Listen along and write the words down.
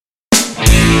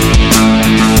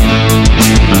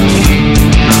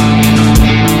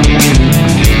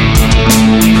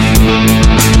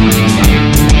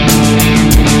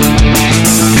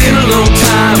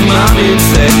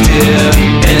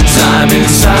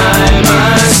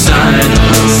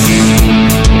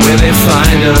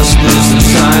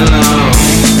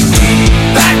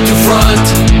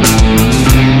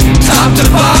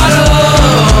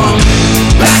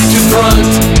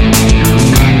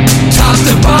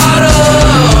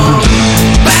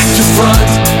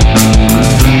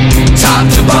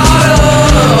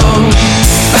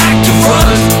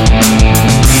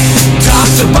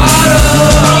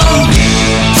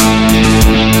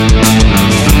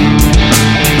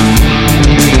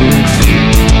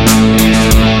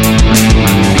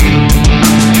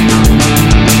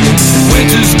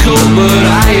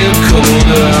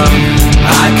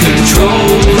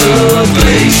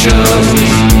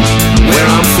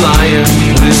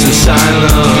this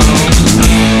asylum.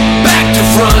 Back to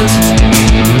front,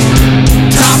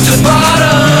 top to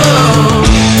bottom.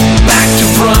 Back to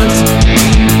front,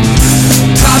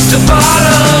 top to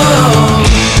bottom.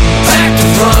 Back to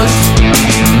front,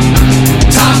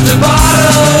 top to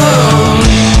bottom.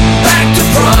 Back to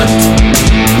front,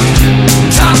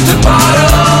 top to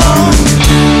bottom.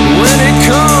 When it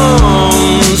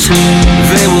comes,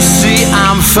 they will see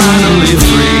I'm finally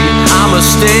free. I'ma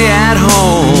stay at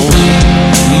home.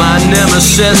 My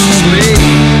nemesis is me.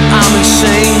 I'm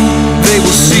insane. They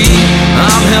will see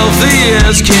I'm healthy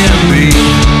as can be.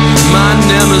 My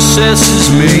nemesis is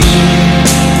me.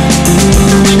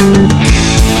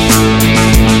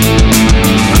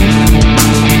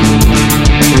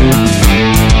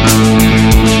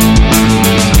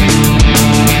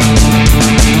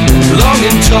 Long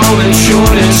and tall and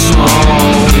short and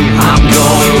small, I'm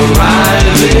gonna ride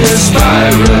this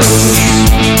virus.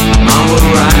 I'ma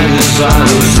ride this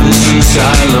virus, this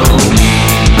asylum.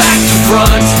 Back to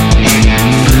front,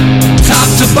 top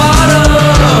to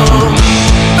bottom.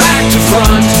 Back to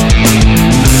front,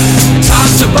 top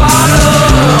to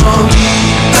bottom.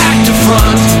 Back to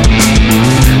front,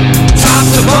 top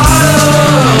to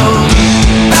bottom.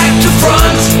 Back to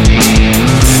front,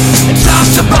 top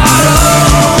to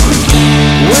bottom.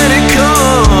 When it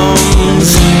comes,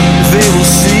 they will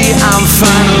see I'm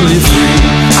finally free.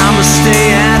 I'ma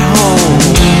stay at home.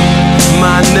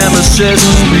 My nemesis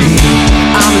is me.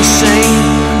 I'm insane.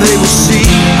 They will see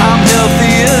I'm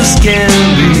healthy as can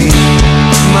be.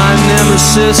 My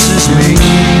nemesis is me.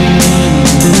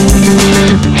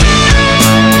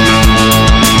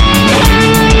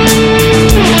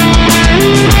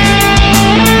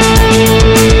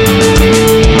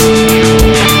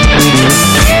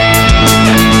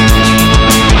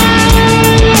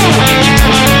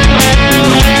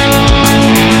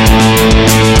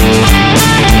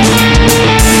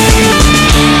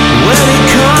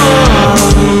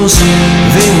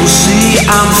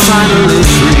 I'm finally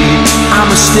free.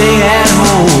 I'ma stay at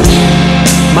home.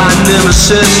 My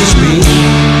nemesis is me.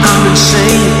 I'm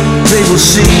insane. They will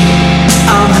see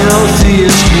I'm healthy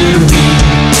as can be.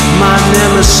 My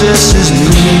nemesis is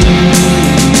me.